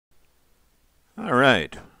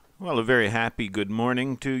right. Well, a very happy good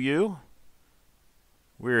morning to you.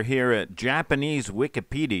 We're here at Japanese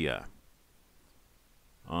Wikipedia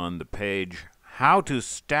on the page How to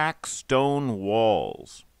Stack Stone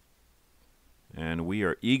Walls. And we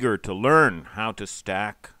are eager to learn how to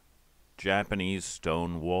stack Japanese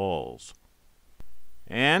stone walls.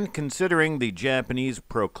 And considering the Japanese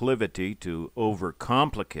proclivity to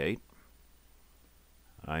overcomplicate,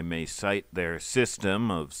 I may cite their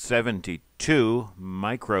system of 72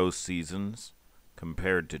 micro-seasons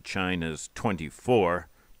compared to China's 24.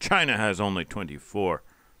 China has only 24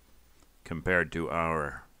 compared to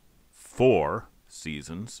our 4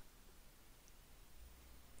 seasons.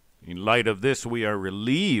 In light of this, we are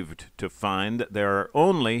relieved to find that there are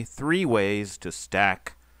only 3 ways to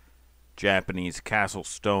stack Japanese castle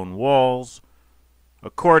stone walls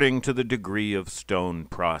according to the degree of stone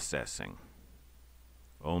processing.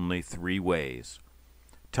 Only 3 ways,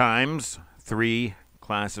 times 3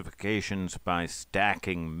 classifications by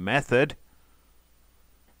stacking method,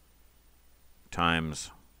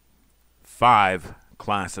 times 5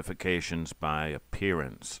 classifications by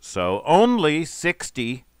appearance. So only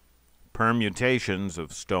 60 permutations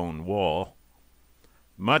of stone wall,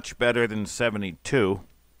 much better than 72.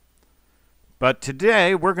 But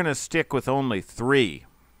today we're going to stick with only 3.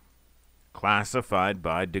 Classified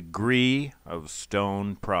by degree of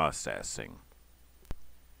stone processing.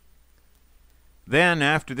 Then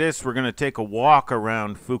after this we're going to take a walk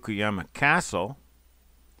around Fukuyama Castle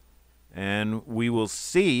and we will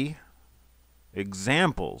see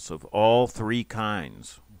examples of all 3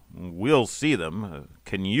 kinds. We'll see them.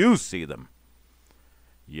 Can you see them?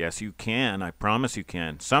 Yes, you can. I promise you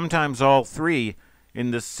can. Sometimes all 3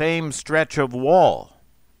 in the same stretch of wall.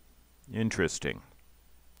 Interesting.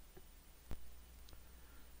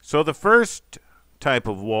 So the first type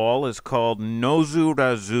of wall is called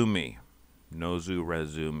nozurazumi.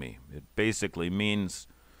 Nozurazumi. It basically means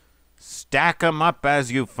stack 'em up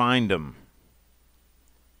as you find 'em.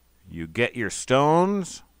 You get your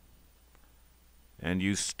stones and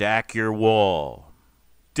you stack your wall.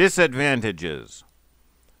 Disadvantages: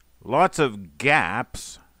 lots of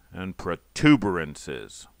gaps and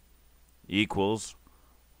protuberances. Equals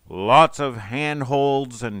lots of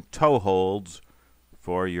handholds and toeholds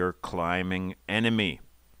for your climbing enemy.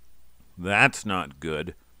 That's not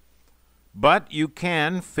good. But you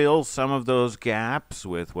can fill some of those gaps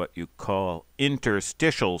with what you call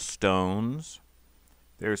interstitial stones.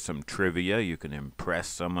 There's some trivia you can impress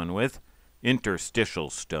someone with. Interstitial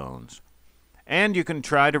stones. And you can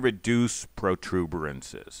try to reduce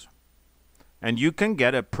protuberances. And you can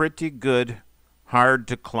get a pretty good,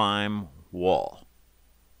 hard-to-climb wall.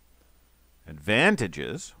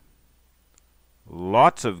 Advantages: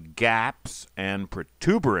 lots of gaps and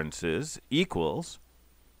protuberances equals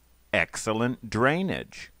excellent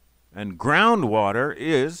drainage. And groundwater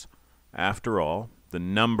is, after all, the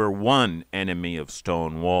 #1 enemy of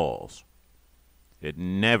stone walls. It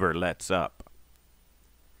never lets up.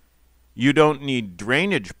 You don't need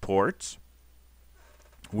drainage ports,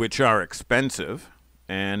 which are expensive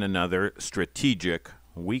and another strategic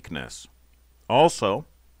weakness. Also,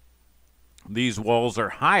 these walls are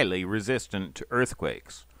highly resistant to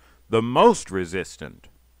earthquakes, the most resistant.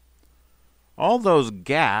 All those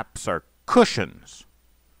gaps are cushions.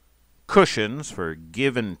 Cushions for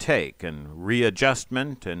give and take and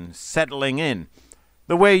readjustment and settling in,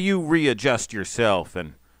 the way you readjust yourself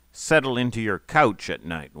and settle into your couch at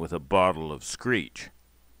night with a bottle of Screech.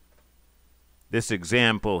 This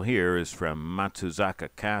example here is from Matsuzaka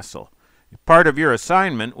Castle. Part of your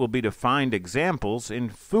assignment will be to find examples in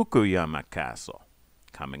Fukuyama Castle.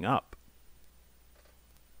 Coming up.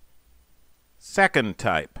 Second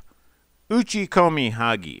type, uchikomi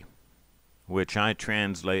hagi, which I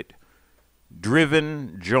translate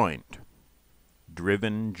driven joint.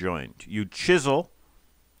 Driven joint. You chisel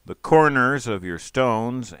the corners of your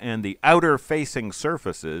stones and the outer facing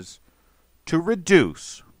surfaces to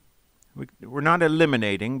reduce. We're not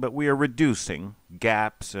eliminating, but we are reducing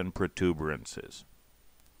gaps and protuberances.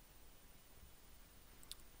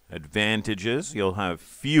 Advantages: you'll have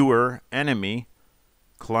fewer enemy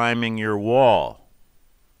climbing your wall.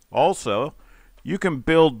 Also, you can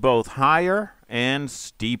build both higher and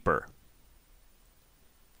steeper.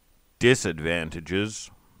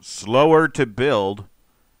 Disadvantages: slower to build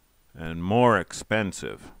and more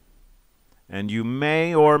expensive. And you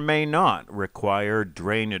may or may not require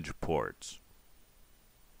drainage ports.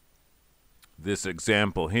 This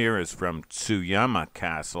example here is from Tsuyama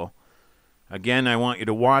Castle. Again, I want you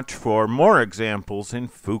to watch for more examples in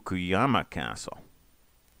Fukuyama Castle.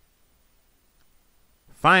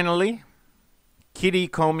 Finally,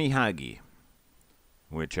 Kirikomi Hagi,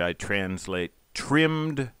 which I translate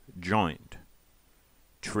trimmed joint.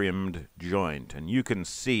 Trimmed joint. And you can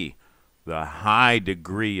see the high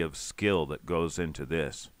degree of skill that goes into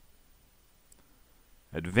this.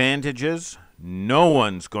 Advantages: no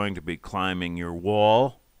one's going to be climbing your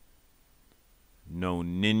wall. No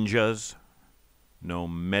ninjas. No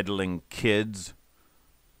meddling kids.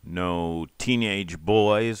 No teenage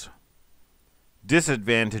boys.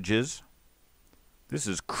 Disadvantages: this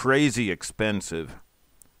is crazy expensive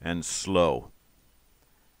and slow.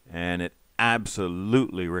 And it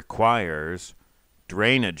absolutely requires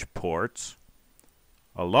drainage ports,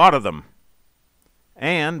 a lot of them.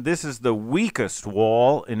 And this is the weakest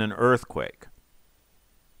wall in an earthquake.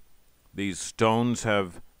 These stones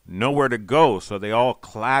have nowhere to go, so they all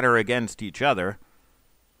clatter against each other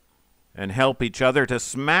and help each other to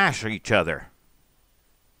smash each other.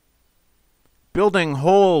 Building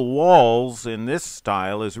whole walls in this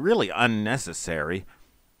style is really unnecessary,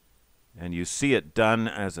 and you see it done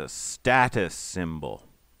as a status symbol.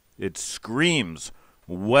 It screams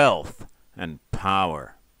wealth and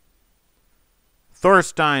power.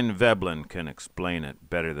 Thorstein Veblen can explain it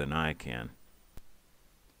better than I can.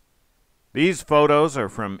 These photos are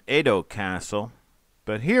from Edo Castle,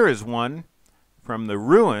 but here is one from the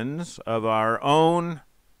ruins of our own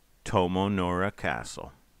Tomonora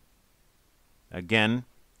Castle. Again,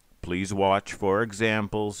 please watch for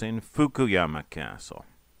examples in Fukuyama Castle.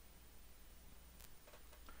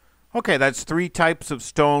 Okay, that's 3 types of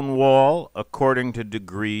stone wall according to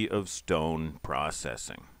degree of stone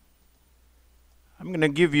processing. I'm going to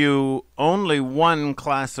give you only one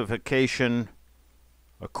classification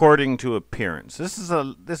according to appearance. This is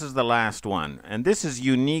the last one, and this is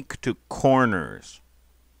unique to corners.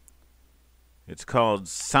 It's called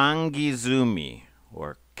sangizumi,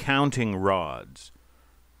 or counting rods,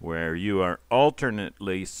 where you are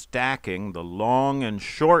alternately stacking the long and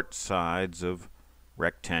short sides of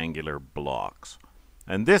rectangular blocks.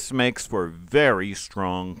 And this makes for very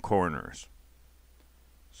strong corners.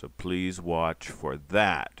 So please watch for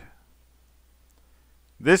that.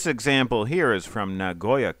 This example here is from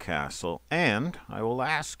Nagoya Castle, and I will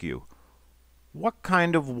ask you, what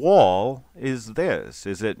kind of wall is this?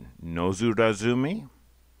 Is it Nozurazumi,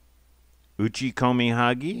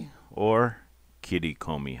 Uchikomihagi, or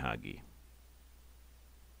Kirikomihagi?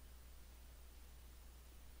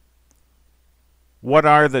 What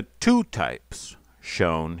are the 2 types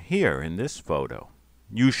shown here in this photo?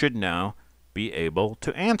 You should now be able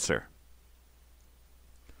to answer.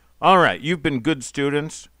 All right, you've been good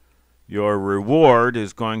students. Your reward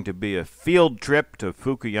is going to be a field trip to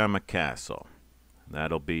Fukuyama Castle.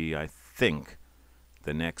 That'll be, I think,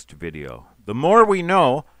 the next video. The more we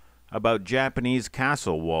know about Japanese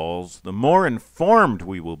castle walls, the more informed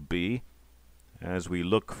we will be as we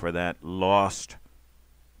look for that lost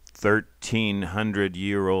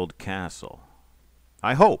 1,300-year-old castle.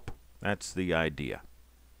 I hope that's the idea.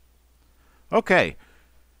 Okay,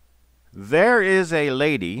 there is a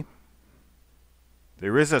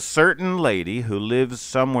certain lady who lives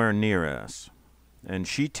somewhere near us, and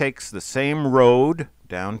she takes the same road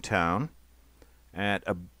downtown at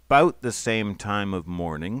about the same time of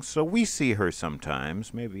morning, so we see her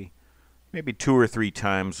sometimes, maybe 2 or 3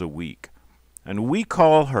 times a week, and we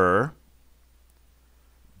call her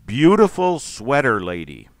Beautiful Sweater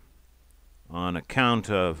Lady, on account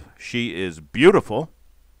of she is beautiful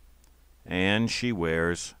and she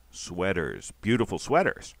wears sweaters, beautiful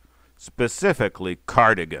sweaters, specifically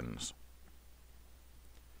cardigans.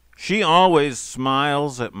 She always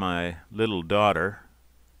smiles at my little daughter,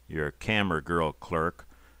 your camera girl clerk,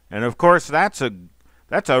 and of course that's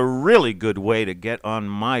a really good way to get on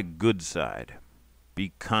my good side.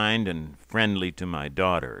 Be kind and friendly to my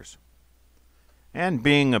daughters. And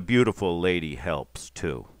being a beautiful lady helps,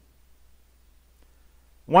 too.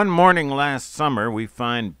 One morning last summer, we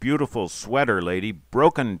find Beautiful Sweater Lady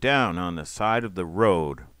broken down on the side of the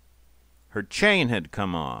road. Her chain had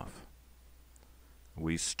come off.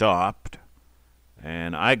 We stopped,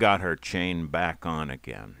 and I got her chain back on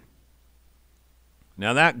again.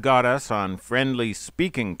 Now that got us on friendly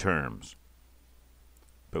speaking terms,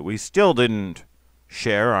 but we still didn't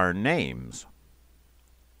share our names.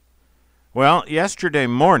 Well, yesterday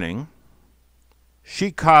morning,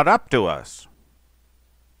 she caught up to us.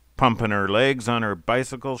 Pumping her legs on her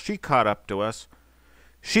bicycle, she caught up to us.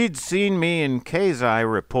 She'd seen me in Keizai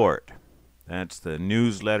Report. That's the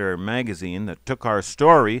newsletter magazine that took our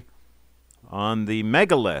story on the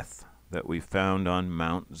megalith that we found on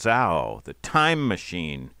Mount Zhao, the time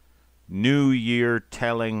machine, New Year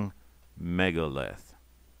telling megalith.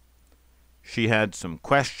 She had some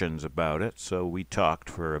questions about it, so we talked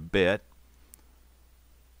for a bit.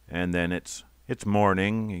 And then it's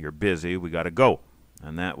morning, you're busy, we got to go.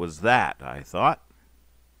 And that was that, I thought.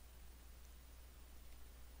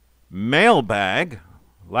 Mailbag.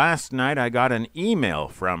 Last night I got an email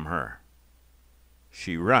from her.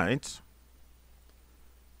 She writes,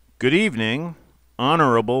 "Good evening,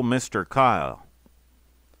 Honorable Mr. Kyle.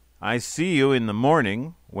 I see you in the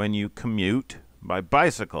morning when you commute by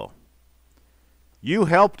bicycle. You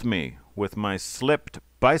helped me with my slipped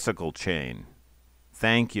bicycle chain.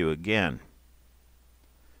 Thank you again.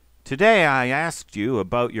 Today I asked you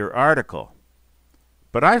about your article,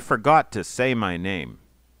 but I forgot to say my name."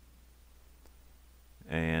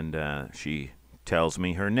 And she tells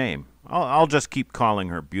me her name. I'll just keep calling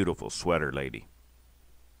her Beautiful Sweater Lady.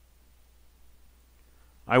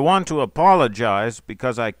 "I want to apologize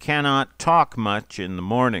because I cannot talk much in the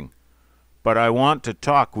morning, but I want to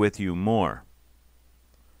talk with you more.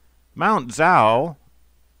 Mount Zao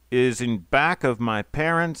is in back of my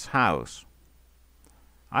parents' house.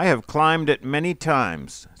 I have climbed it many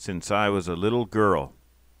times since I was a little girl,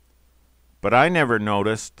 but I never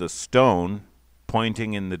noticed the stone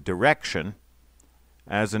pointing in the direction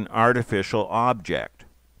as an artificial object.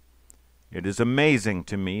 It is amazing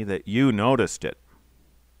to me that you noticed it.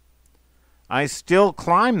 I still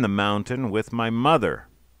climb the mountain with my mother,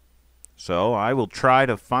 so I will try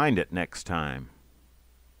to find it next time.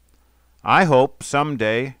 I hope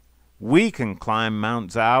someday we can climb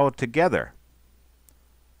Mount Zao together.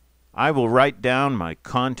 I will write down my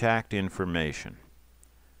contact information."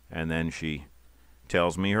 And then she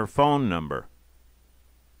tells me her phone number.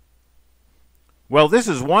 Well, this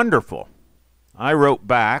is wonderful. I wrote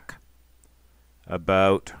back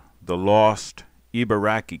about the lost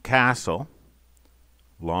Ibaraki Castle,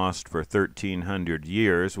 lost for 1,300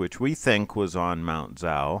 years, which we think was on Mount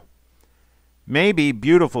Zao. Maybe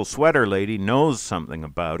Beautiful Sweater Lady knows something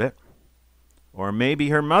about it, or maybe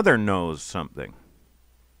her mother knows something.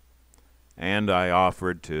 And I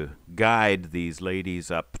offered to guide these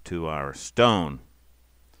ladies up to our stone.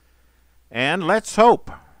 And let's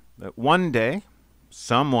hope that one day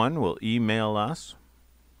someone will email us,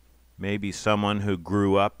 maybe someone who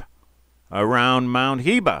grew up around Mount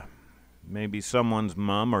Hiba, maybe someone's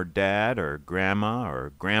mom or dad or grandma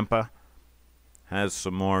or grandpa has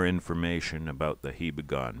some more information about the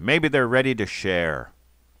Hibagon. Maybe they're ready to share.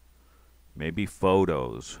 Maybe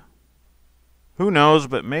photos. Who knows,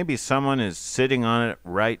 but maybe someone is sitting on it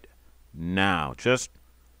right now, just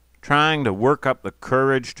trying to work up the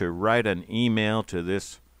courage to write an email to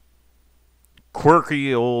this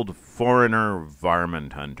quirky old foreigner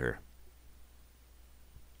varmint hunter.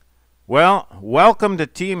 Well, welcome to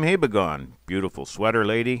Team Hibagon, Beautiful Sweater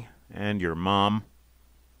Lady, and your mom.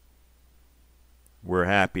 We're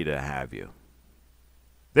happy to have you.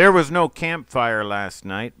 There was no campfire last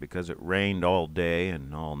night because it rained all day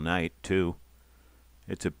and all night, too.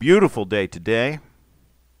 It's a beautiful day today,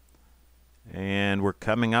 and we're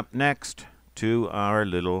coming up next to our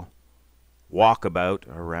little walkabout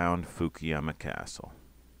around Fukuyama Castle.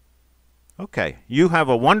 Okay, you have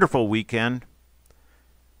a wonderful weekend,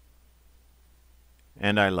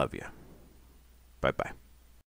 and I love you. Bye-bye.